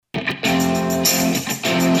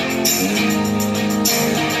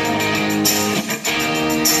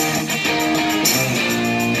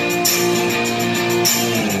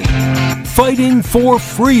fighting for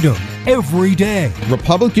freedom every day.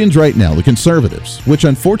 Republicans right now, the conservatives, which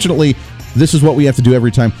unfortunately, this is what we have to do every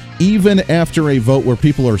time, even after a vote where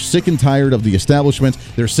people are sick and tired of the establishment,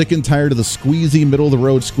 they're sick and tired of the squeezy,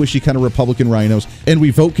 middle-of-the-road, squishy kind of Republican rhinos, and we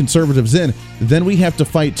vote conservatives in, then we have to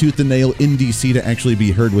fight tooth and nail in D.C. to actually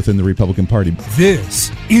be heard within the Republican Party.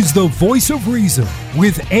 This is the Voice of Reason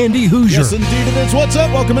with Andy Hoosier. Yes, indeed it is. What's up?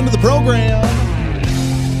 Welcome into the program.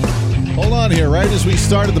 Hold on here. Right as we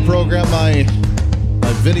started the program, my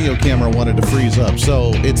video camera wanted to freeze up,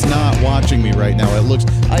 so it's not watching me right now. It looks,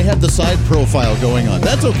 I have the side profile going on.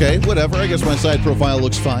 That's okay, whatever. I guess my side profile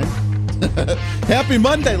looks fine. Happy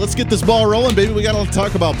Monday. Let's get this ball rolling, baby. We got to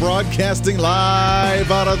talk about broadcasting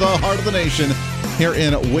live out of the heart of the nation here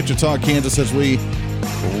in Wichita, Kansas, as we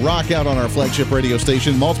rock out on our flagship radio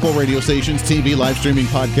station, multiple radio stations, TV, live streaming,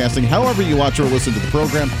 podcasting, however you watch or listen to the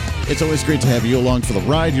program. It's always great to have you along for the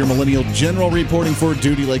ride. Your millennial general reporting for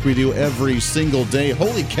duty like we do every single day.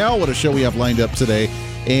 Holy cow, what a show we have lined up today.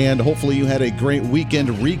 And hopefully you had a great weekend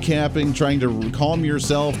recapping, trying to calm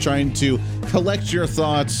yourself, trying to collect your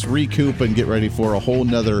thoughts, recoup, and get ready for a whole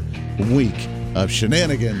nother week of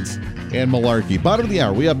shenanigans and malarkey. Bottom of the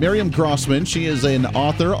hour, we have Miriam Grossman. She is an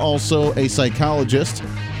author, also a psychologist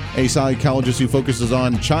who focuses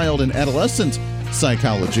on child and adolescent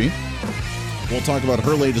psychology. We'll talk about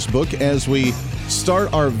her latest book as we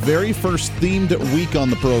start our very first themed week on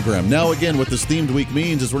the program. Now, again, what this themed week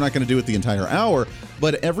means is we're not going to do it the entire hour,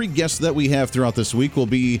 but every guest that we have throughout this week will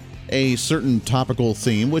be a certain topical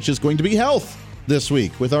theme, which is going to be health this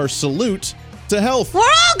week with our salute to health. We're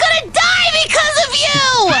all going to die because of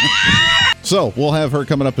you! So we'll have her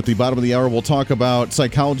coming up at the bottom of the hour. We'll talk about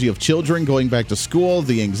psychology of children going back to school,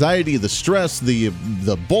 the anxiety, the stress, the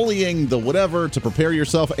bullying, the whatever to prepare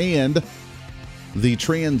yourself, and the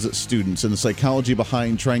trans students and the psychology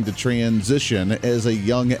behind trying to transition as a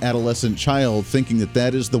young adolescent child, thinking that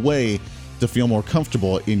that is the way to feel more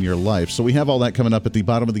comfortable in your life. So we have all that coming up at the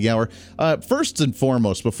bottom of the hour. First and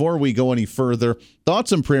foremost, before we go any further,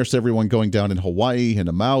 thoughts and prayers to everyone going down in Hawaii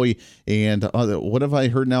and Maui. And what have I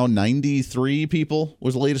heard now? 93 people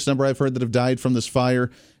was the latest number I've heard that have died from this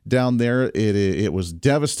fire down there. It was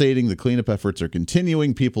devastating. The cleanup efforts are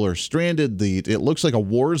continuing. People are stranded. It looks like a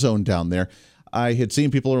war zone down there. I had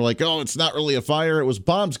seen people are like, oh, it's not really a fire. It was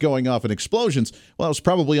bombs going off and explosions. Well, it was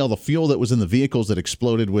probably all the fuel that was in the vehicles that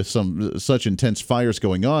exploded with some such intense fires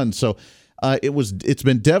going on. So it's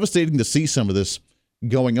been devastating to see some of this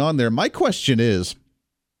going on there. My question is,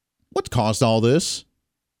 what caused all this?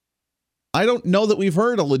 I don't know that we've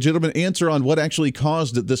heard a legitimate answer on what actually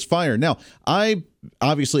caused this fire. Now, I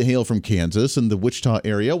obviously hail from Kansas and the Wichita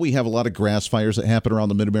area. We have a lot of grass fires that happen around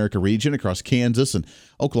the Mid-America region, across Kansas and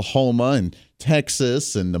Oklahoma and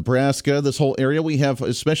Texas and Nebraska. This whole area we have,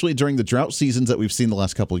 especially during the drought seasons that we've seen the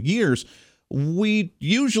last couple of years, we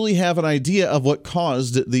usually have an idea of what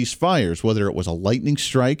caused these fires, whether it was a lightning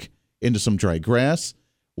strike into some dry grass,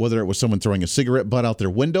 whether it was someone throwing a cigarette butt out their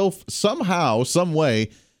window. Somehow, some way,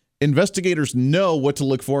 investigators know what to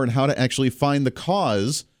look for and how to actually find the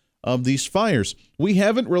cause of these fires. We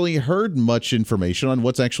haven't really heard much information on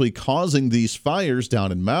what's actually causing these fires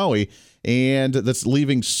down in Maui, and that's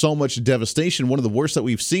leaving so much devastation, one of the worst that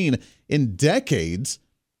we've seen in decades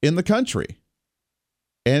in the country.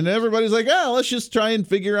 And everybody's like, oh, let's just try and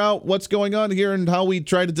figure out what's going on here and how we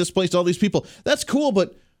try to displace all these people. That's cool,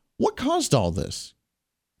 but what caused all this?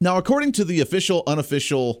 Now, according to the official,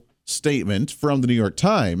 unofficial statement from the New York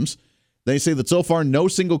Times, they say that so far no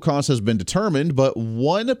single cause has been determined, but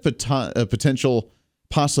one potential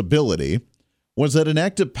possibility was that an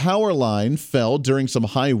active power line fell during some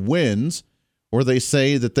high winds, or they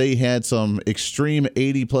say that they had some extreme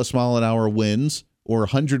 80-plus mile-an-hour winds or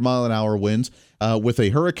 100-mile-an-hour winds with a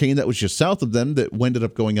hurricane that was just south of them that ended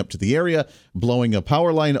up going up to the area, blowing a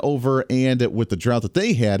power line over, and with the drought that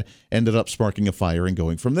they had, ended up sparking a fire and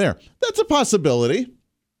going from there. That's a possibility.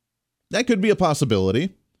 That could be a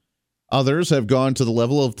possibility. Others have gone to the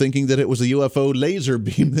level of thinking that it was a UFO laser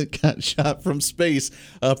beam that got shot from space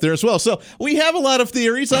up there as well. So we have a lot of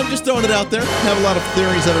theories. I'm just throwing it out there. Have a lot of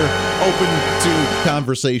theories that are open to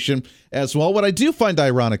conversation as well. What I do find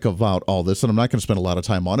ironic about all this, and I'm not going to spend a lot of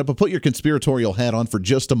time on it, but put your conspiratorial hat on for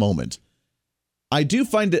just a moment. I do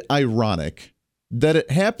find it ironic that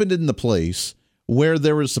it happened in the place where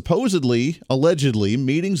there was supposedly, allegedly,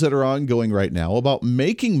 meetings that are ongoing right now about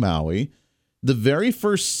making Maui the very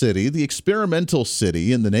first city, the experimental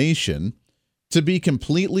city in the nation, to be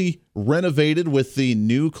completely renovated with the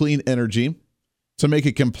new clean energy, to make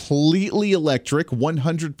it completely electric,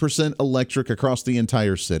 100% electric across the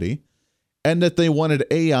entire city, and that they wanted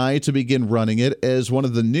AI to begin running it as one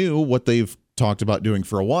of the new, what they've talked about doing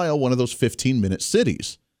for a while, one of those 15-minute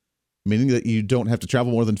cities, meaning that you don't have to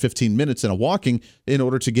travel more than 15 minutes in a walking in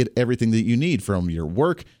order to get everything that you need, from your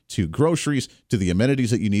work to groceries to the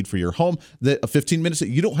amenities that you need for your home. That 15 minutes,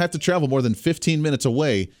 you don't have to travel more than 15 minutes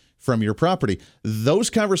away from your property. Those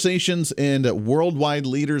conversations and worldwide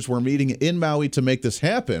leaders were meeting in Maui to make this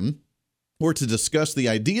happen, or to discuss the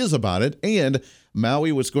ideas about it, and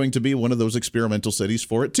Maui was going to be one of those experimental cities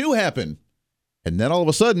for it to happen. And then all of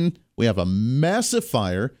a sudden, we have a massive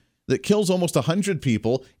fire that kills almost 100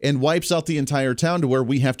 people and wipes out the entire town to where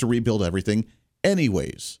we have to rebuild everything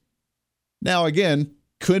anyways. Now, again,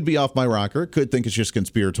 could be off my rocker, could think it's just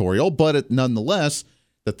conspiratorial, but nonetheless,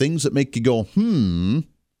 the things that make you go,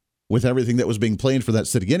 with everything that was being planned for that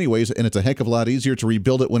city anyways, and it's a heck of a lot easier to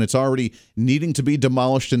rebuild it when it's already needing to be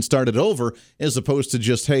demolished and started over, as opposed to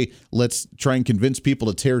just, hey, let's try and convince people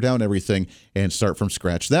to tear down everything and start from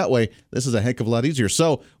scratch. That way, this is a heck of a lot easier.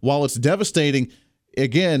 So while it's devastating,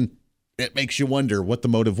 again, it makes you wonder what the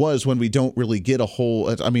motive was when we don't really get a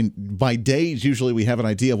whole, by days, usually we have an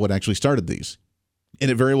idea of what actually started these. And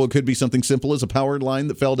it very well could be something simple as a power line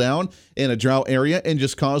that fell down in a drought area and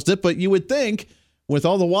just caused it. But you would think, with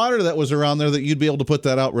all the water that was around there, that you'd be able to put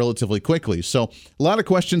that out relatively quickly. So a lot of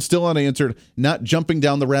questions still unanswered, not jumping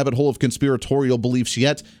down the rabbit hole of conspiratorial beliefs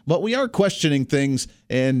yet, but we are questioning things.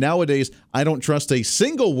 And nowadays, I don't trust a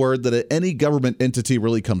single word that any government entity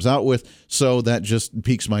really comes out with. So that just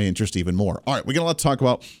piques my interest even more. All right, we got a lot to talk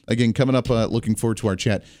about. Again, coming up, looking forward to our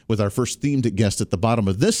chat with our first themed guest at the bottom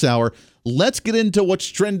of this hour. Let's get into what's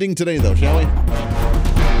trending today, though, shall we?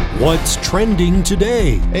 What's trending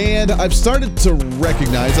today? And I've started to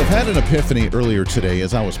recognize, I've had an epiphany earlier today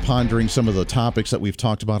as I was pondering some of the topics that we've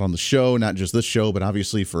talked about on the show, not just this show, but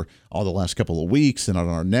obviously for all the last couple of weeks, and on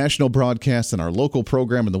our national broadcast and our local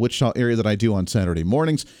program in the Wichita area that I do on Saturday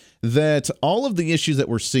mornings, that all of the issues that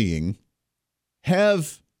we're seeing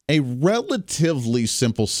have a relatively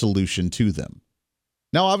simple solution to them.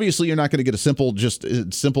 Now, obviously, you're not going to get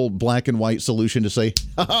a simple black and white solution to say,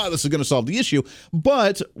 this is going to solve the issue.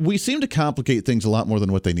 But we seem to complicate things a lot more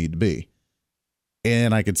than what they need to be.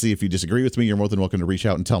 And I can see if you disagree with me, you're more than welcome to reach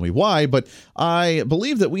out and tell me why. But I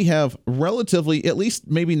believe that we have relatively, at least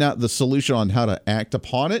maybe not the solution on how to act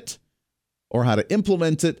upon it or how to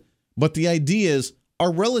implement it, but the ideas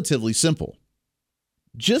are relatively simple.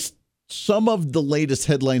 Just some of the latest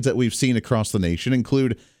headlines that we've seen across the nation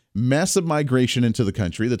include massive migration into the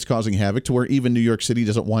country that's causing havoc to where even New York City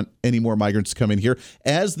doesn't want any more migrants to come in here.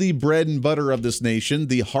 As the bread and butter of this nation,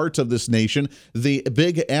 the heart of this nation, the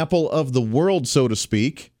big apple of the world, so to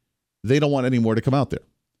speak, they don't want any more to come out there.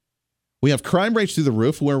 We have crime rates through the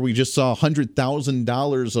roof, where we just saw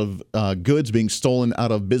 $100,000 of goods being stolen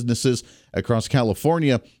out of businesses across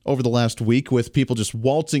California over the last week, with people just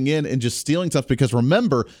waltzing in and just stealing stuff. Because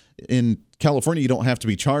remember, in California, you don't have to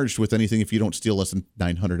be charged with anything if you don't steal less than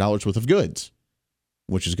 $900 worth of goods,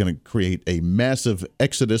 which is going to create a massive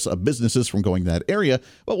exodus of businesses from going to that area.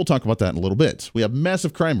 But we'll talk about that in a little bit. We have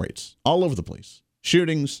massive crime rates all over the place.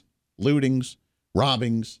 Shootings, lootings,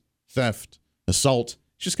 robbings, theft, assault.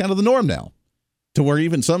 It's just kind of the norm now, to where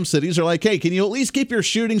even some cities are like, hey, can you at least keep your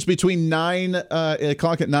shootings between 9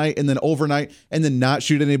 o'clock at night and then overnight, and then not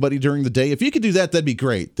shoot anybody during the day? If you could do that, that'd be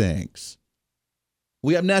great. Thanks.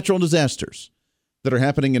 We have natural disasters that are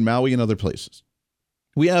happening in Maui and other places.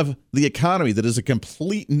 We have the economy that is a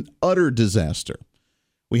complete and utter disaster.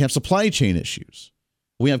 We have supply chain issues.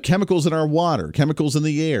 We have chemicals in our water, chemicals in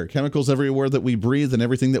the air, chemicals everywhere that we breathe and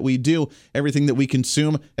everything that we do, everything that we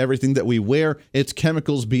consume, everything that we wear. It's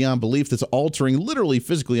chemicals beyond belief that's altering literally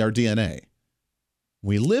physically our DNA.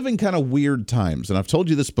 We live in kind of weird times, and I've told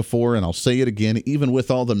you this before, and I'll say it again. Even with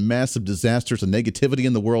all the massive disasters and negativity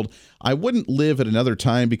in the world, I wouldn't live at another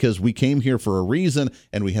time, because we came here for a reason,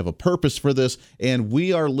 and we have a purpose for this, and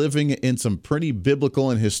we are living in some pretty biblical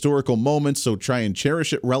and historical moments, so try and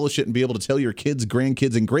cherish it, relish it, and be able to tell your kids,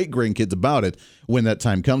 grandkids, and great-grandkids about it when that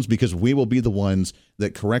time comes, because we will be the ones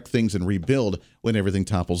that correct things and rebuild when everything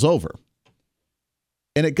topples over.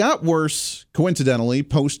 And it got worse, coincidentally,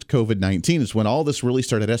 post-COVID-19 is when all this really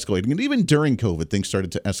started escalating. And even during COVID, things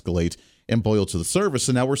started to escalate and boil to the surface,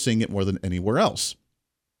 and now we're seeing it more than anywhere else.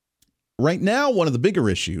 Right now, one of the bigger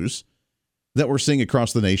issues that we're seeing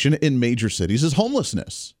across the nation in major cities is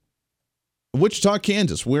homelessness. Wichita,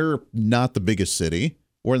 Kansas, we're not the biggest city.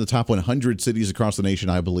 We're in the top 100 cities across the nation,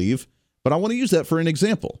 I believe. But I want to use that for an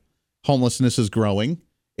example. Homelessness is growing.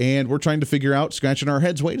 And we're trying to figure out, scratching our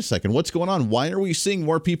heads, wait a second, what's going on? Why are we seeing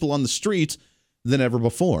more people on the streets than ever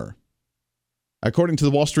before? According to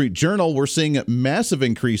the Wall Street Journal, we're seeing massive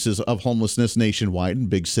increases of homelessness nationwide in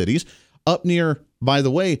big cities. up near, by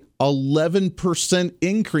the way, 11%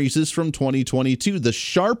 increases from 2022, the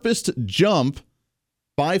sharpest jump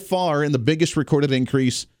by far and the biggest recorded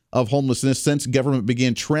increase of homelessness since government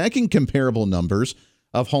began tracking comparable numbers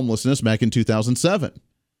of homelessness back in 2007.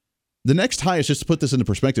 The next highest, just to put this into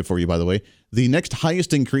perspective for you, by the way, the next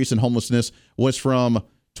highest increase in homelessness was from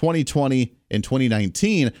 2020 and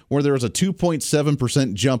 2019, where there was a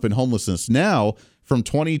 2.7% jump in homelessness. Now, from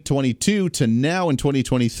 2022 to now in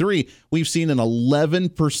 2023, we've seen an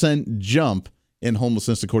 11% jump in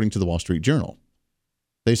homelessness, according to the Wall Street Journal.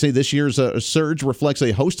 They say this year's surge reflects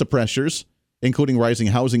a host of pressures, including rising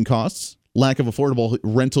housing costs, lack of affordable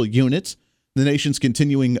rental units, the nation's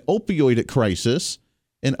continuing opioid crisis,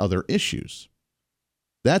 and other issues.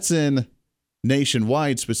 That's in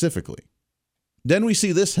nationwide specifically. Then we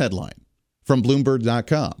see this headline from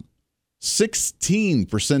Bloomberg.com.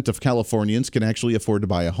 16% of Californians can actually afford to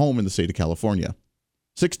buy a home in the state of California.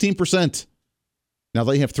 16%. Now,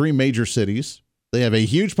 they have 3 major cities. They have a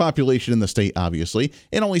huge population in the state, obviously,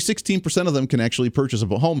 and only 16% of them can actually purchase a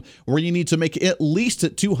home, where you need to make at least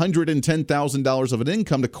 $210,000 of an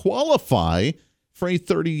income to qualify for a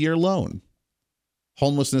 30-year loan.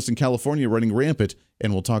 Homelessness in California running rampant,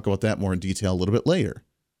 and we'll talk about that more in detail a little bit later.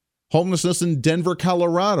 Homelessness in Denver,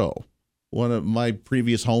 Colorado, one of my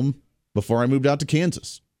previous home before I moved out to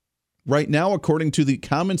Kansas. Right now, according to the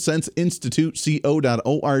Common Sense Institute,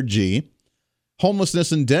 co.org,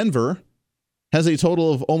 homelessness in Denver has a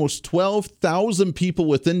total of almost 12,000 people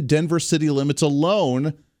within Denver city limits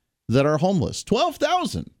alone that are homeless.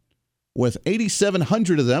 12,000, with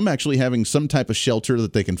 8,700 of them actually having some type of shelter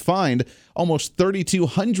that they can find. Almost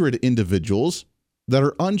 3,200 individuals that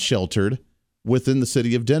are unsheltered within the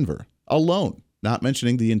city of Denver alone, not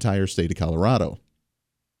mentioning the entire state of Colorado.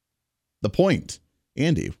 The point,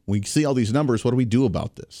 Andy, we see all these numbers. What do we do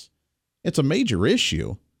about this? It's a major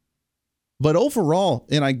issue. But overall,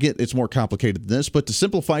 and I get it's more complicated than this, but to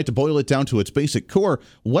simplify it, to boil it down to its basic core,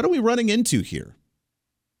 what are we running into here?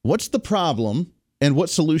 What's the problem, and what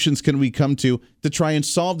solutions can we come to try and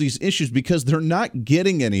solve these issues? Because they're not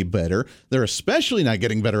getting any better. They're especially not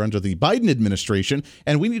getting better under the Biden administration,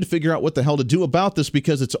 and we need to figure out what the hell to do about this,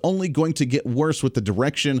 because it's only going to get worse with the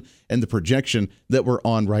direction and the projection that we're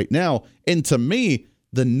on right now. And to me,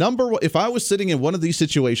 if I was sitting in one of these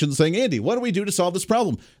situations saying, Andy, what do we do to solve this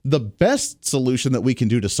problem? The best solution that we can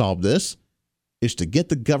do to solve this is to get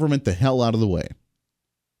the government the hell out of the way.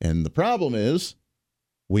 And the problem is,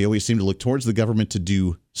 we always seem to look towards the government to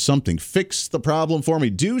do something. Fix the problem for me.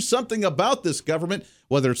 Do something about this government,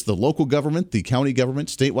 whether it's the local government, the county government,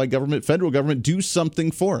 statewide government, federal government, do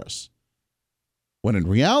something for us. When in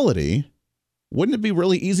reality, wouldn't it be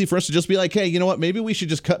really easy for us to just be like, hey, you know what? Maybe we should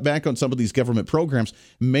just cut back on some of these government programs.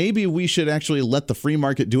 Maybe we should actually let the free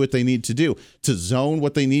market do what they need to do, to zone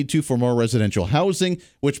what they need to for more residential housing,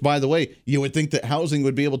 which, by the way, you would think that housing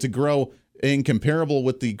would be able to grow in comparable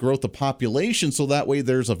with the growth of population. So that way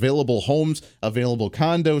there's available homes, available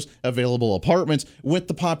condos, available apartments with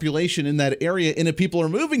the population in that area. And if people are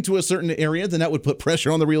moving to a certain area, then that would put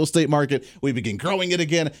pressure on the real estate market. We begin growing it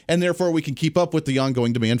again, and therefore we can keep up with the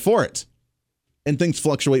ongoing demand for it. And things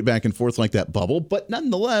fluctuate back and forth like that bubble, but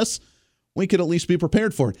nonetheless, we could at least be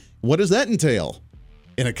prepared for it. What does that entail?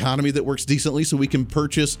 An economy that works decently so we can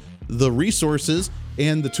purchase the resources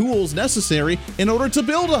and the tools necessary in order to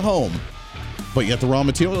build a home. But yet the raw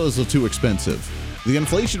materials are too expensive. The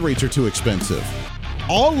inflation rates are too expensive.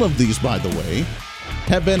 All of these, by the way,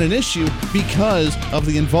 have been an issue because of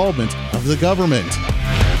the involvement of the government.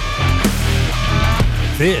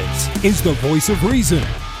 This is the Voice of Reason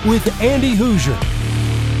with Andy Hoosier.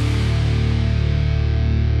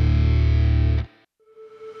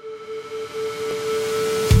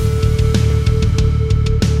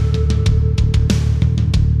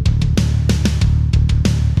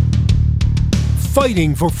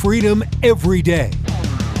 Fighting for freedom every day.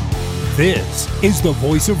 This is the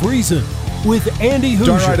Voice of Reason with Andy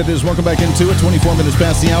Hoosier. All right, it is. Welcome back into it. 24 minutes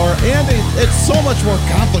past the hour. Andy, it's so much more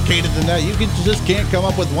complicated than that. You just can't come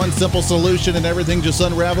up with one simple solution and everything just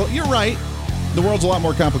unravel. You're right. The world's a lot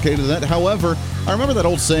more complicated than that. However, I remember that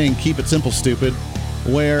old saying, keep it simple, stupid,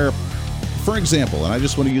 where, for example, and I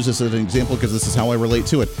just want to use this as an example because this is how I relate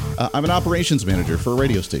to it. I'm an operations manager for a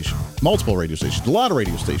radio station, multiple radio stations, a lot of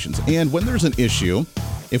radio stations. And when there's an issue,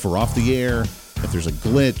 if we're off the air, if there's a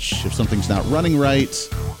glitch, if something's not running right,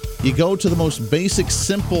 you go to the most basic,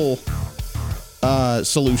 simple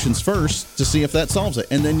solutions first to see if that solves it.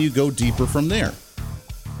 And then you go deeper from there.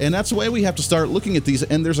 And that's the way we have to start looking at these.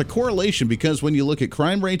 And there's a correlation because when you look at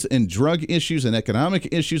crime rates and drug issues and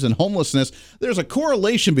economic issues and homelessness, there's a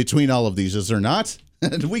correlation between all of these, is there not?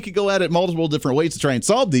 And we could go at it multiple different ways to try and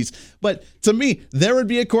solve these. But to me, there would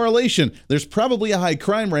be a correlation. There's probably a high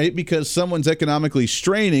crime rate because someone's economically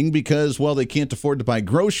straining because, well, they can't afford to buy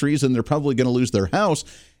groceries and they're probably going to lose their house.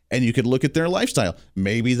 And you could look at their lifestyle.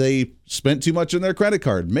 Maybe they spent too much on their credit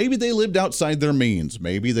card. Maybe they lived outside their means.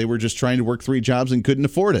 Maybe they were just trying to work 3 jobs and couldn't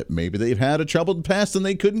afford it. Maybe they've had a troubled past and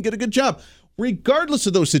they couldn't get a good job. Regardless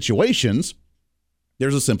of those situations,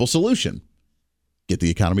 there's a simple solution. Get the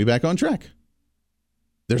economy back on track.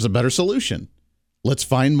 There's a better solution. Let's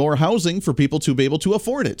find more housing for people to be able to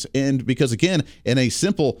afford it. And because, again, in a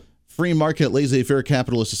simple free market, laissez-faire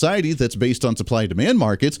capitalist society that's based on supply and demand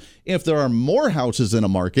markets, if there are more houses in a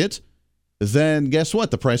market, then guess what?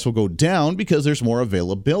 The price will go down because there's more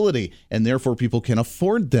availability, and therefore people can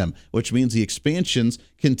afford them, which means the expansions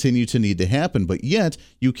continue to need to happen. But yet,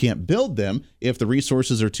 you can't build them if the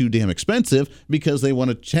resources are too damn expensive because they want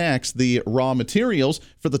to tax the raw materials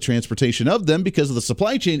for the transportation of them because of the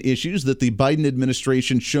supply chain issues that the Biden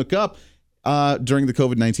administration shook up during the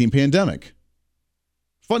COVID-19 pandemic.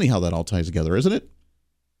 Funny how that all ties together, isn't it?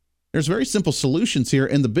 There's very simple solutions here,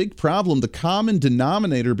 and the big problem, the common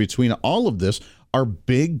denominator between all of this are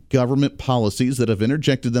big government policies that have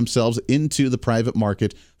interjected themselves into the private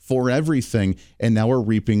market for everything, and now we're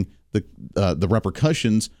reaping the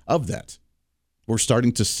repercussions of that. We're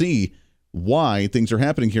starting to see why things are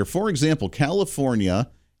happening here. For example, California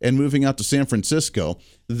and moving out to San Francisco,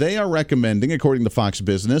 they are recommending, according to Fox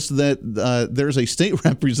Business, that there's a state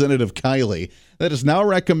representative, Kylie, that is now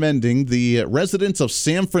recommending the residents of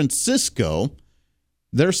San Francisco.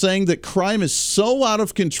 They're saying that crime is so out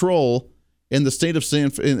of control in the state of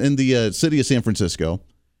in the city of San Francisco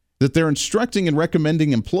that they're instructing and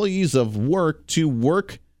recommending employees of work to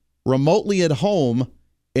work remotely at home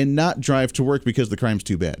and not drive to work because the crime's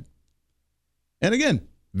too bad. And again,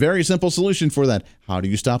 very simple solution for that. How do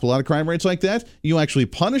you stop a lot of crime rates like that? You actually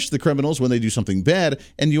punish the criminals when they do something bad,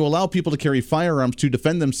 and you allow people to carry firearms to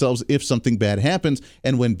defend themselves if something bad happens.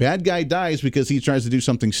 And when bad guy dies because he tries to do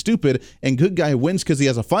something stupid and good guy wins because he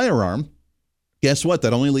has a firearm, guess what?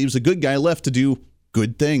 That only leaves a good guy left to do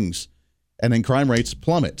good things. And then crime rates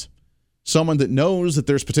plummet. Someone that knows that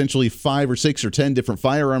there's potentially 5 or 6 or 10 different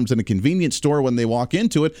firearms in a convenience store when they walk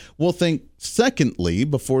into it will think secondly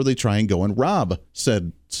before they try and go and rob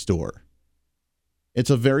said store.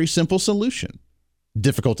 It's a very simple solution.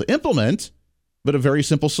 Difficult to implement, but a very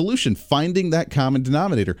simple solution. Finding that common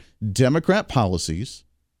denominator. Democrat policies,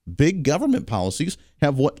 big government policies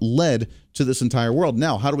have what led to this entire world.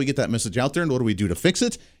 Now, how do we get that message out there and what do we do to fix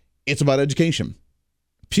it? It's about education.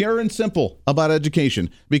 Pure and simple about education,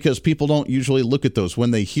 because people don't usually look at those.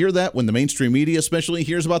 When they hear that, when the mainstream media especially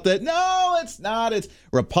hears about that, no, it's not. It's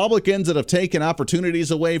Republicans that have taken opportunities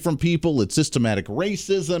away from people. It's systematic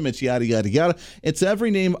racism. It's yada, yada, yada. It's every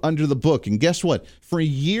name under the book. And guess what? For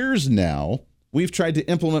years now, we've tried to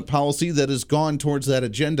implement policy that has gone towards that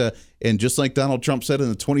agenda. And just like Donald Trump said in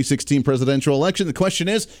the 2016 presidential election, the question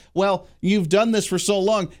is, well, you've done this for so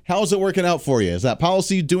long. How's it working out for you? Is that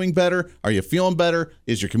policy doing better? Are you feeling better?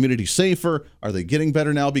 Is your community safer? Are they getting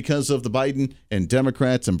better now because of the Biden and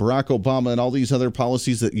Democrats and Barack Obama and all these other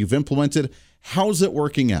policies that you've implemented? How's it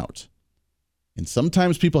working out? And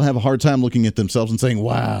sometimes people have a hard time looking at themselves and saying,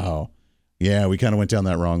 wow, yeah, we kind of went down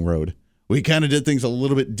that wrong road. We kind of did things a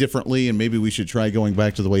little bit differently, and maybe we should try going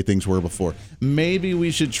back to the way things were before. Maybe we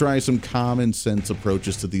should try some common sense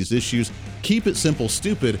approaches to these issues. Keep it simple,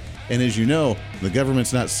 stupid. And as you know, the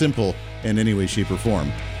government's not simple in any way, shape, or form.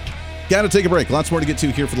 Got to take a break. Lots more to get to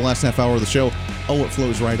here for the last half hour of the show. Oh, it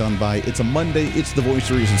flows right on by. It's a Monday. It's the Voice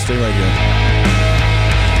of Reason. Stay right here.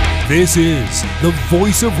 This is the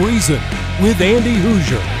Voice of Reason with Andy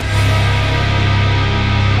Hoosier.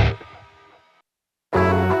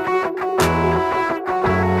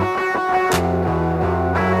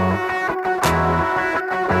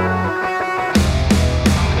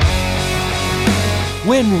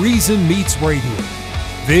 When Reason Meets Radio.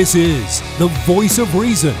 This is the Voice of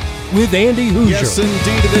Reason with Andy Hoosier. Yes,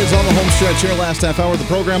 indeed it is on the home stretch here, last half hour of the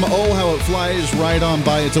program. Oh, how it flies right on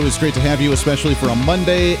by. It's always great to have you, especially for a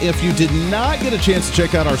Monday. If you did not get a chance to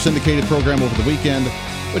check out our syndicated program over the weekend,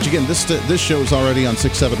 which again, this show is already on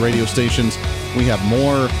 6-7 radio stations. We have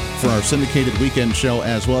more for our syndicated weekend show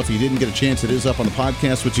as well. If you didn't get a chance, it is up on the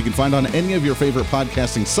podcast, which you can find on any of your favorite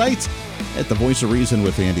podcasting sites at The Voice of Reason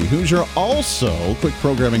with Andy Hoosier. Also, quick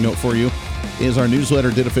programming note for you is our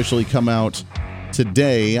newsletter did officially come out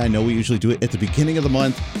today. I know we usually do it at the beginning of the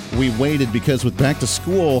month. We waited because with back to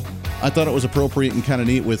school I thought it was appropriate and kind of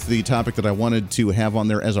neat with the topic that I wanted to have on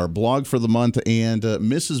there as our blog for the month. And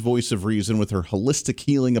Mrs. Voice of Reason, with her holistic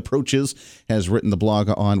healing approaches, has written the blog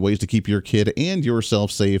on ways to keep your kid and yourself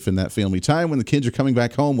safe in that family time when the kids are coming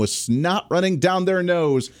back home with snot running down their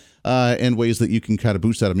nose, and ways that you can kind of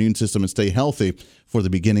boost that immune system and stay healthy for the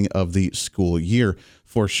beginning of the school year.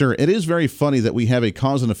 For sure. It is very funny that we have a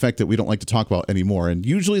cause and effect that we don't like to talk about anymore. And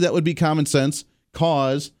usually that would be common sense,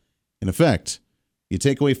 cause and effect. You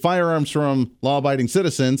take away firearms from law-abiding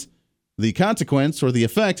citizens, the consequence or the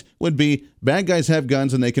effect would be bad guys have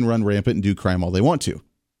guns and they can run rampant and do crime all they want to.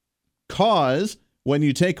 Cause, when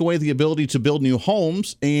you take away the ability to build new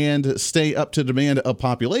homes and stay up to demand of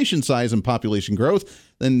population size and population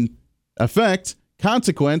growth, then effect,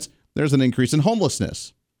 consequence, there's an increase in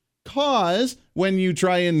homelessness. Cause, when you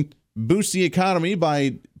try and boost the economy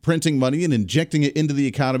by printing money and injecting it into the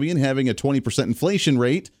economy and having a 20% inflation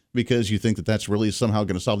rate, because you think that that's really somehow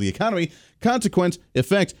going to solve the economy. Consequence,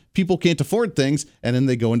 effect, people can't afford things, and then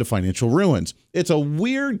they go into financial ruins. It's a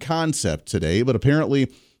weird concept today, but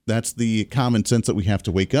apparently that's the common sense that we have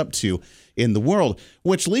to wake up to in the world,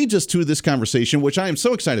 which leads us to this conversation, which I am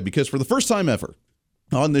so excited because for the first time ever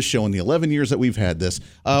on this show in the 11 years that we've had this,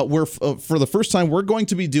 for the first time, we're going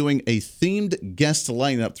to be doing a themed guest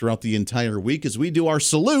lineup throughout the entire week as we do our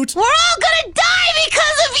salute. We're all gonna die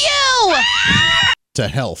because of you! To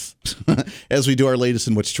health as we do our latest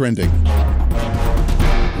and what's trending.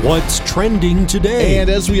 What's trending today? And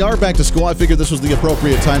as we are back to school, I figured this was the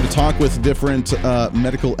appropriate time to talk with different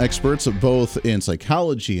medical experts, both in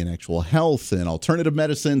psychology and actual health and alternative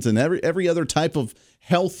medicines and every other type of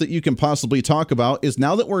health that you can possibly talk about. Is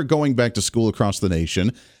now that we're going back to school across the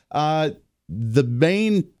nation, the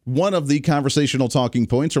main one of the conversational talking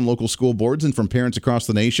points from local school boards and from parents across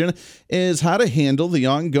the nation is how to handle the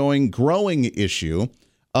ongoing growing issue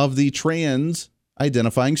of the trans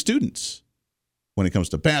identifying students when it comes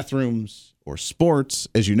to bathrooms or sports.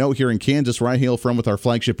 As you know, here in Kansas, where I hail from with our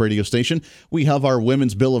flagship radio station, we have our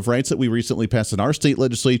Women's Bill of Rights that we recently passed in our state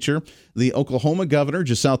legislature. The Oklahoma governor,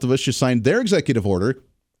 just south of us, just signed their executive order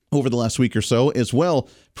over the last week or so, as well,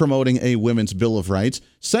 promoting a Women's Bill of Rights,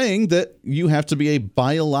 saying that you have to be a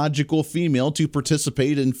biological female to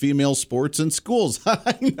participate in female sports in schools.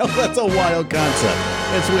 I know that's a wild concept.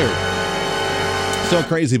 It's weird. So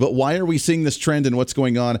crazy, but why are we seeing this trend and what's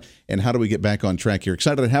going on, and how do we get back on track here?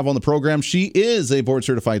 Excited to have on the program. She is a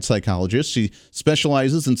board-certified psychologist. She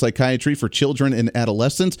specializes in psychiatry for children and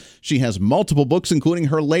adolescents. She has multiple books, including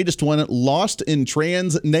her latest one, Lost in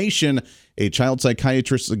Trans Nation, a child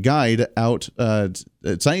psychiatrist's guide out, a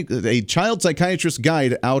child psychiatrist's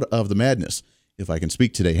guide out of the madness. If I can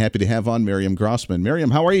speak today, happy to have on Miriam Grossman.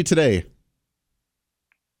 Miriam, how are you today?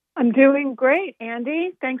 I'm doing great,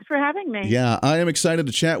 Andy. Thanks for having me. Yeah, I am excited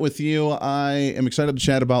to chat with you. I am excited to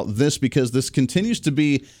chat about this because this continues to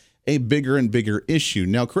be a bigger and bigger issue.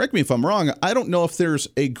 Now, correct me if I'm wrong. I don't know if there's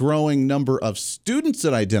a growing number of students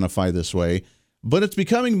that identify this way, but it's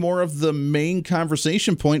becoming more of the main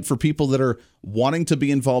conversation point for people that are wanting to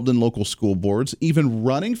be involved in local school boards, even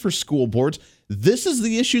running for school boards. This is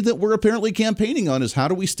the issue that we're apparently campaigning on, is how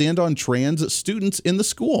do we stand on trans students in the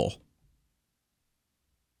school?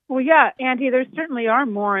 Well, yeah, Andy, there certainly are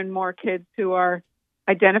more and more kids who are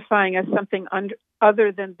identifying as something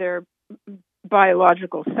other than their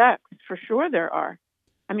biological sex. For sure there are.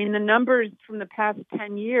 I mean, the numbers from the past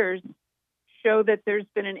 10 years show that there's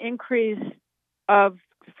been an increase of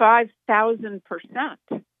 5,000%.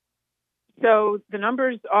 So the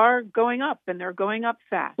numbers are going up, and they're going up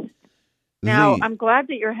fast. Now, I'm glad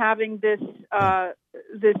that you're having this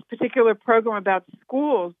this particular program about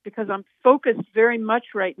schools, because I'm focused very much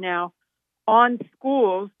right now on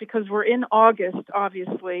schools, because we're in August,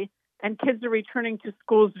 obviously, and kids are returning to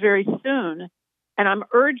schools very soon. And I'm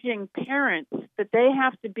urging parents that they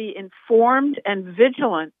have to be informed and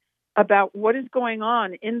vigilant about what is going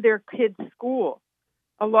on in their kids' school.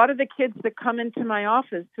 A lot of the kids that come into my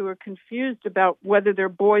office who are confused about whether they're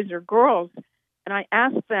boys or girls, and I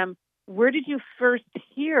ask them, where did you first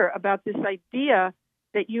hear about this idea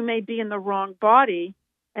that you may be in the wrong body?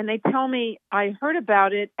 And they tell me, I heard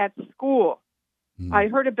about it at school. I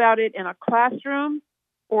heard about it in a classroom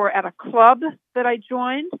or at a club that I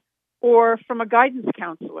joined or from a guidance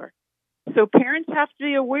counselor. So parents have to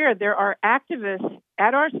be aware there are activists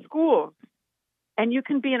at our schools, and you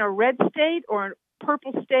can be in a red state or a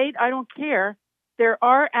purple state, I don't care. There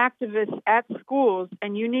are activists at schools,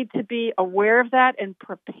 and you need to be aware of that and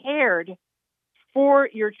prepared for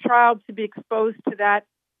your child to be exposed to that.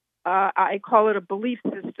 I call it a belief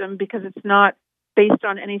system because it's not based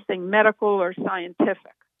on anything medical or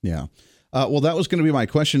scientific. Yeah. Well, that was going to be my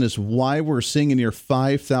question, is why we're seeing a near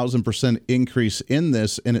 5,000% increase in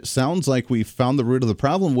this. And it sounds like we found the root of the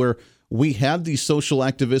problem, where we have these social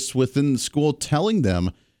activists within the school telling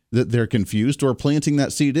them that they're confused or planting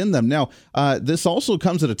that seed in them. Now, this also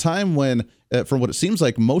comes at a time when, from what it seems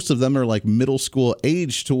like, most of them are like middle school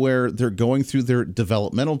age, to where they're going through their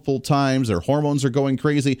developmental times, their hormones are going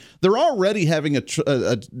crazy. They're already having one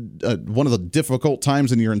of the difficult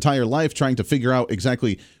times in your entire life, trying to figure out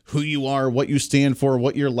exactly who you are, what you stand for,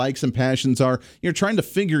 what your likes and passions are. You're trying to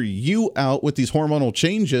figure you out with these hormonal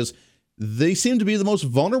changes. They seem to be the most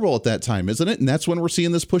vulnerable at that time, isn't it? And that's when we're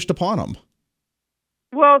seeing this pushed upon them.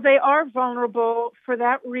 Well, they are vulnerable for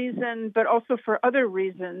that reason, but also for other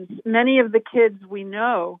reasons. Many of the kids we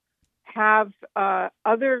know have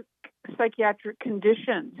other psychiatric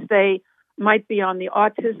conditions. They might be on the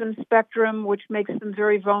autism spectrum, which makes them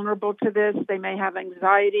very vulnerable to this. They may have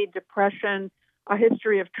anxiety, depression, a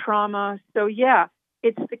history of trauma. So, yeah,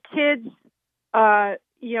 it's the kids,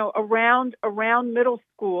 around middle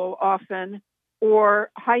school often,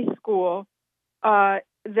 or high school,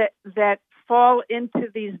 that fall into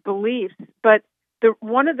these beliefs. But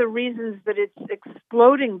one of the reasons that it's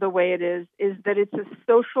exploding the way it is that it's a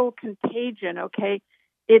social contagion, okay?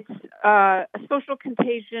 It's a social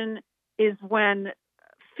contagion is when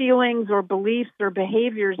feelings or beliefs or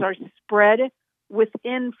behaviors are spread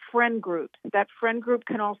within friend groups. That friend group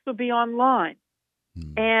can also be online.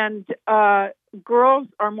 And girls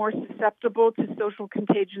are more susceptible to social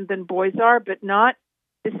contagion than boys are, but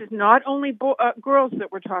this is not only girls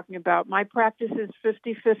that we're talking about. My practice is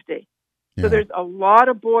 50-50. So there's a lot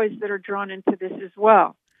of boys that are drawn into this as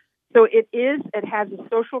well. So it has a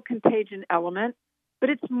social contagion element,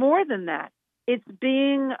 but it's more than that. It's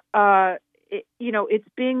being, it's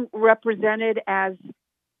being represented as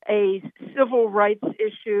a civil rights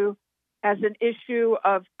issue, as an issue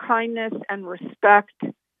of kindness and respect.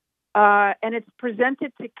 And it's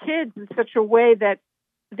presented to kids in such a way that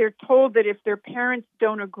they're told that if their parents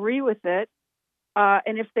don't agree with it,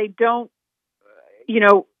 and if they don't,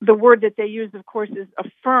 the word that they use, of course, is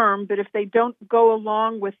affirm, but if they don't go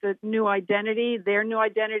along with the new identity, their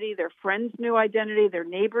friend's new identity, their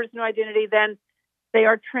neighbor's new identity, then they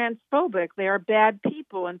are transphobic, they are bad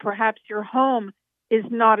people, and perhaps your home is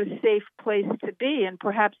not a safe place to be, and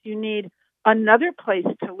perhaps you need another place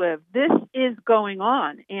to live. This is going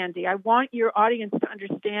on, Andy. I want your audience to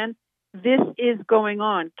understand this is going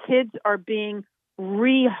on. Kids are being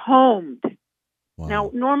rehomed. Wow.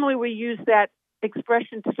 Now, normally we use that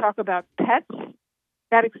expression to talk about pets.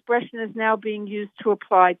 That expression is now being used to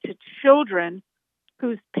apply to children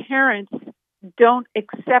whose parents don't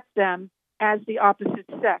accept them as the opposite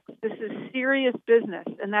sex. This is serious business,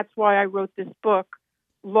 and that's why I wrote this book,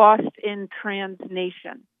 Lost in Trans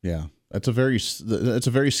Nation. Yeah. That's a very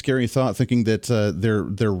scary thought, thinking that they're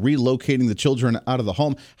relocating the children out of the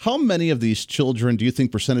home. How many of these children do you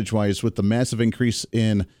think, percentage-wise, with the massive increase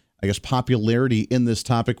in, I guess, popularity in this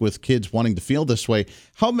topic with kids wanting to feel this way,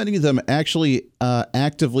 how many of them actually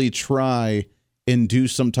actively try and do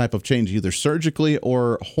some type of change, either surgically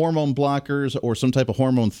or hormone blockers or some type of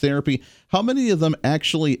hormone therapy? How many of them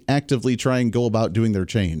actually actively try and go about doing their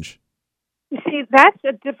change? You see, that's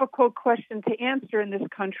a difficult question to answer in this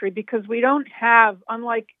country because we don't have,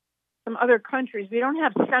 unlike some other countries, we don't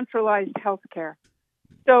have centralized health care.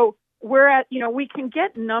 So we can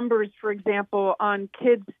get numbers, for example, on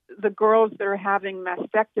kids, the girls that are having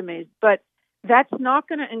mastectomies, but that's not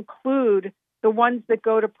going to include the ones that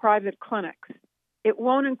go to private clinics. It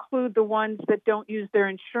won't include the ones that don't use their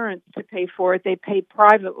insurance to pay for it. They pay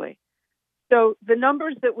privately. So the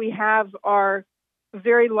numbers that we have are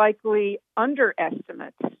very likely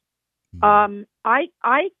underestimates. I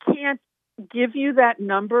can't give you that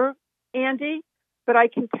number, Andy, but I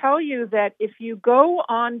can tell you that if you go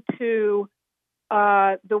on to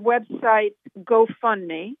the website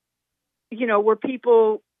GoFundMe, where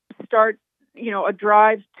people start, a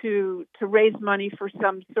drive to raise money for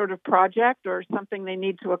some sort of project or something they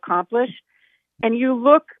need to accomplish, and you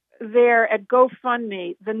look there at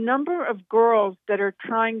GoFundMe, the number of girls that are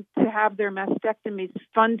trying to have their mastectomies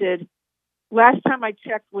funded, last time I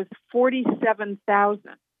checked, was 47,000.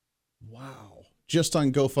 Wow. Just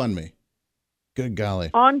on GoFundMe. Good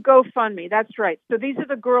golly. On GoFundMe, that's right. So these are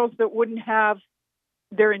the girls that wouldn't have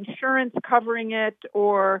their insurance covering it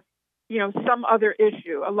or, some other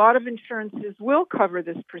issue. A lot of insurances will cover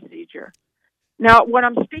this procedure. Now, what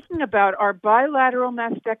I'm speaking about are bilateral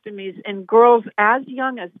mastectomies in girls as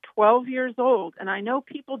young as 12 years old. And I know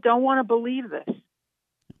people don't want to believe this,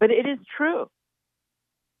 but it is true.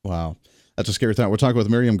 Wow. That's a scary thought. We're talking with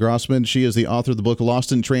Miriam Grossman. She is the author of the book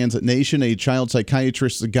Lost in Trans Nation, a child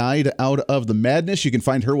psychiatrist's guide out of the madness. You can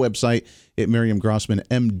find her website at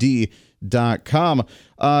miriamgrossmanmd.com.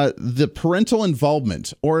 The parental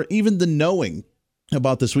involvement, or even the knowing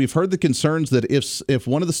about this. We've heard the concerns that if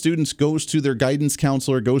one of the students goes to their guidance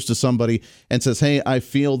counselor, goes to somebody and says, hey, I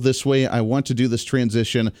feel this way, I want to do this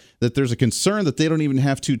transition, that there's a concern that they don't even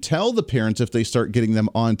have to tell the parents if they start getting them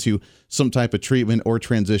onto some type of treatment or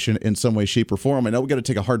transition in some way, shape, or form. I know we got to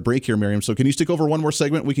take a hard break here, Miriam, so can you stick over one more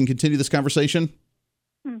segment? We can continue this conversation?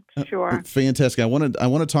 Sure. Fantastic. I want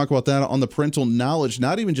to talk about that on the parental knowledge,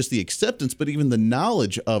 not even just the acceptance, but even the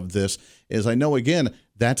knowledge of this. As I know, again,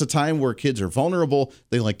 that's a time where kids are vulnerable.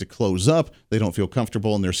 They like to close up. They don't feel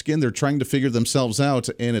comfortable in their skin. They're trying to figure themselves out,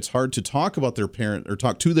 and it's hard to talk about their parent or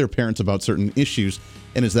talk to their parents about certain issues.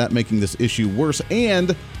 And is that making this issue worse?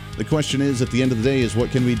 And the question is, at the end of the day, is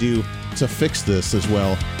what can we do to fix this as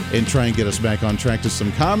well and try and get us back on track to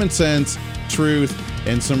some common sense, truth,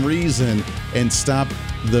 and some reason, and stop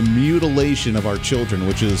the mutilation of our children,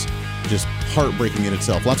 which is just heartbreaking in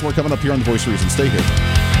itself. Lots more coming up here on The Voice of Reason. Stay here.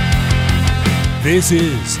 This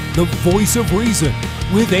is The Voice of Reason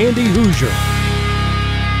with Andy Hoosier.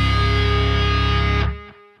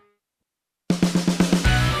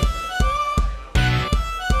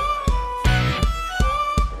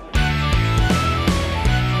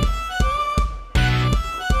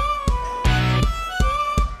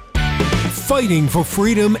 Fighting for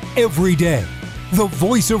freedom every day. The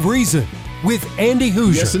Voice of Reason with Andy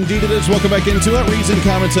Hoosier. Yes, indeed it is. Welcome back into it. Reason,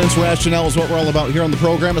 common sense, rationale is what we're all about here on the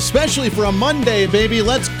program, especially for a Monday, baby.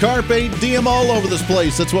 Let's carpe diem all over this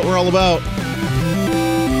place. That's what we're all about.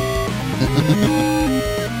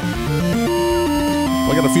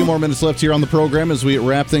 We got a few more minutes left here on the program as we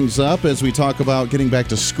wrap things up, as we talk about getting back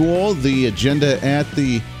to school, the agenda at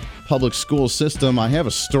the public school system. I have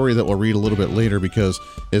a story that we'll read a little bit later because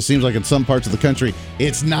it seems like in some parts of the country,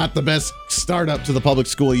 it's not the best startup to the public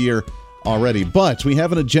school year already. But we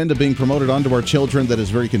have an agenda being promoted onto our children that is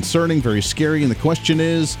very concerning, very scary. And the question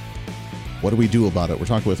is, what do we do about it? We're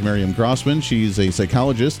talking with Miriam Grossman. She's a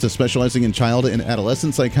psychologist specializing in child and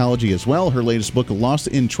adolescent psychology as well. Her latest book, Lost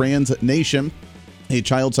in Trans Nation, a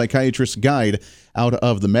child psychiatrist's guide out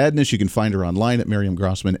of the madness. You can find her online at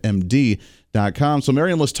miriamgrossmanmd.com. So,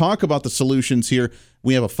 Miriam, let's talk about the solutions here.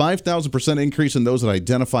 We have a 5,000% increase in those that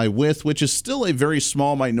identify with, which is still a very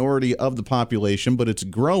small minority of the population, but it's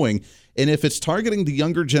growing. And if it's targeting the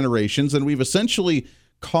younger generations, then we've essentially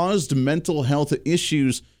caused mental health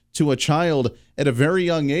issues to a child at a very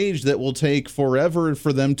young age that will take forever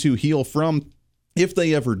for them to heal from, if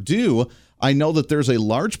they ever do. I know that there's a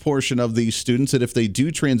large portion of these students that if they do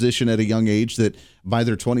transition at a young age, that by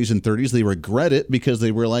their 20s and 30s, they regret it because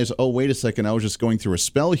they realize, oh, wait a second, I was just going through a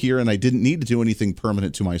spell here and I didn't need to do anything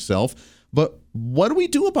permanent to myself. But what do we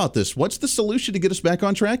do about this? What's the solution to get us back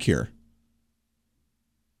on track here?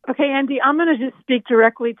 Okay, Andy, I'm going to just speak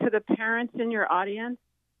directly to the parents in your audience.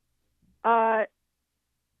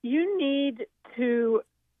 You need to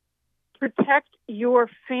protect your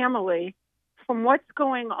family from what's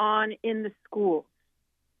going on in the schools.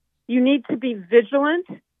 You need to be vigilant,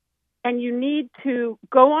 and you need to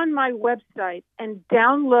go on my website and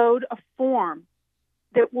download a form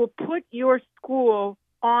that will put your school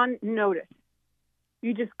on notice.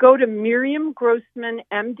 You just go to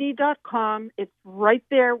miriamgrossmanmd.com. It's right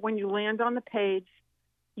there when you land on the page.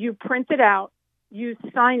 You print it out, you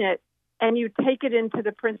sign it, and you take it into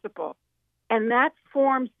the principal. And that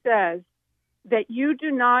form says that you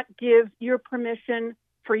do not give your permission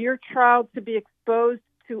for your child to be exposed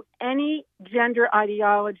to any gender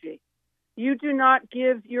ideology. You do not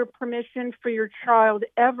give your permission for your child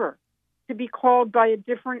ever to be called by a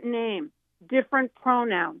different name, different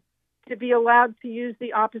pronouns, to be allowed to use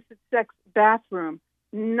the opposite sex bathroom.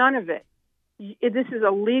 None of it. This is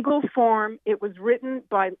a legal form. It was written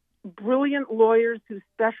by brilliant lawyers who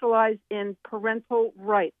specialize in parental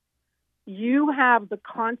rights. You have the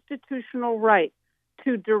constitutional right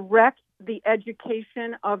to direct the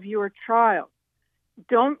education of your child.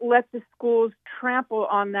 Don't let the schools trample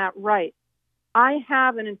on that right. I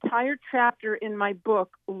have an entire chapter in my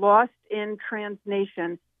book, Lost in Trans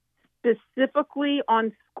Nation, specifically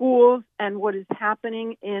on schools and what is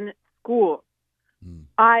happening in schools.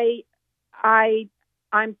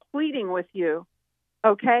 I'm pleading with you,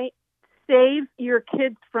 okay? Save your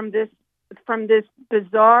kids from this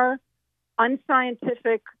bizarre,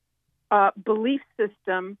 unscientific belief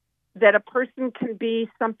system that a person can be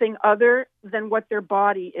something other than what their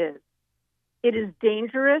body is. It is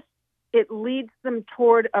dangerous. It leads them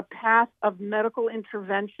toward a path of medical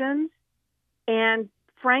interventions, and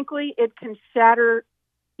frankly, it can shatter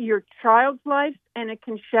your child's life, and it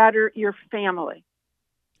can shatter your family.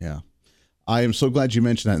 Yeah. I am so glad you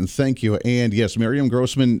mentioned that, and thank you. And yes,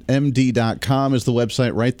 MiriamGrossmanMD.com is the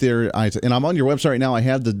website right there. And I'm on your website right now. I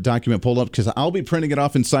have the document pulled up because I'll be printing it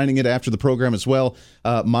off and signing it after the program as well.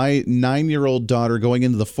 My 9-year-old daughter going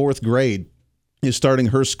into the 4th grade is starting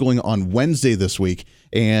her schooling on Wednesday this week.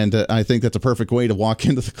 And I think that's a perfect way to walk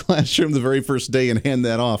into the classroom the very first day and hand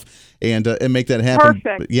that off and make that happen.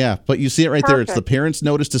 Perfect. But you see it right there. It's the parents'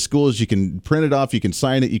 notice to schools. You can print it off. You can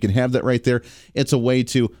sign it. You can have that right there. It's a way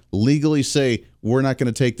to legally say, we're not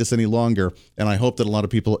going to take this any longer. And I hope that a lot of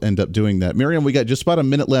people end up doing that. Miriam, we got just about a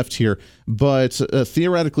minute left here. But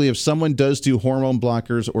theoretically, if someone does do hormone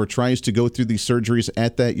blockers or tries to go through these surgeries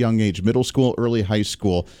at that young age, middle school, early high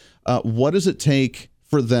school, what does it take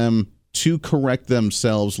for them to correct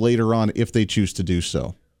themselves later on if they choose to do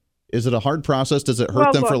so? Is it a hard process? Does it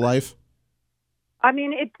hurt them for life? I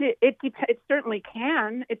mean, it certainly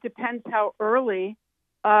can. It depends how early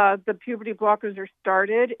the puberty blockers are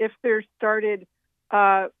started. If they're started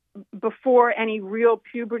before any real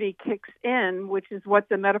puberty kicks in, which is what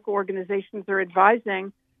the medical organizations are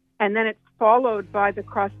advising, and then it's followed by the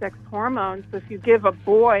cross-sex hormones. So if you give a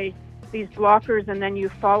boy these blockers and then you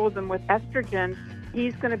follow them with estrogen,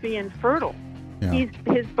 he's going to be infertile. Yeah.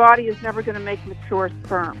 His body is never going to make mature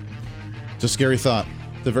sperm. It's a scary thought.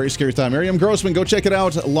 It's a very scary thought. Miriam Grossman, go check it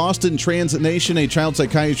out. Lost in Trans Nation, a child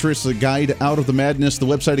psychiatrist, a guide out of the madness. The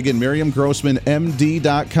website again,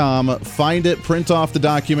 MiriamGrossmanMD.com. Find it, print off the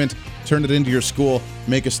document, turn it into your school,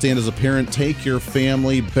 make a stand as a parent, take your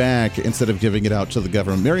family back instead of giving it out to the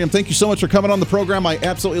government. Miriam, thank you so much for coming on the program. I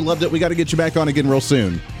absolutely loved it. We got to get you back on again real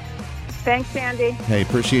soon. Thanks, Andy. Hey,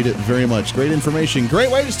 appreciate it very much. Great information.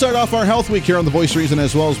 Great way to start off our health week here on The Voice of Reason,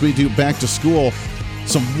 as well as we do back to school.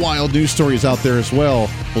 Some wild news stories out there as well.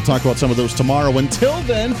 We'll talk about some of those tomorrow. Until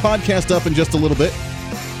then, podcast up in just a little bit.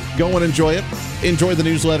 Go and enjoy it. Enjoy the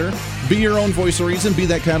newsletter. Be your own voice of reason. Be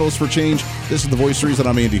that catalyst for change. This is The Voice of Reason.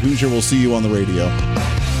 I'm Andy Hoosier. We'll see you on the radio.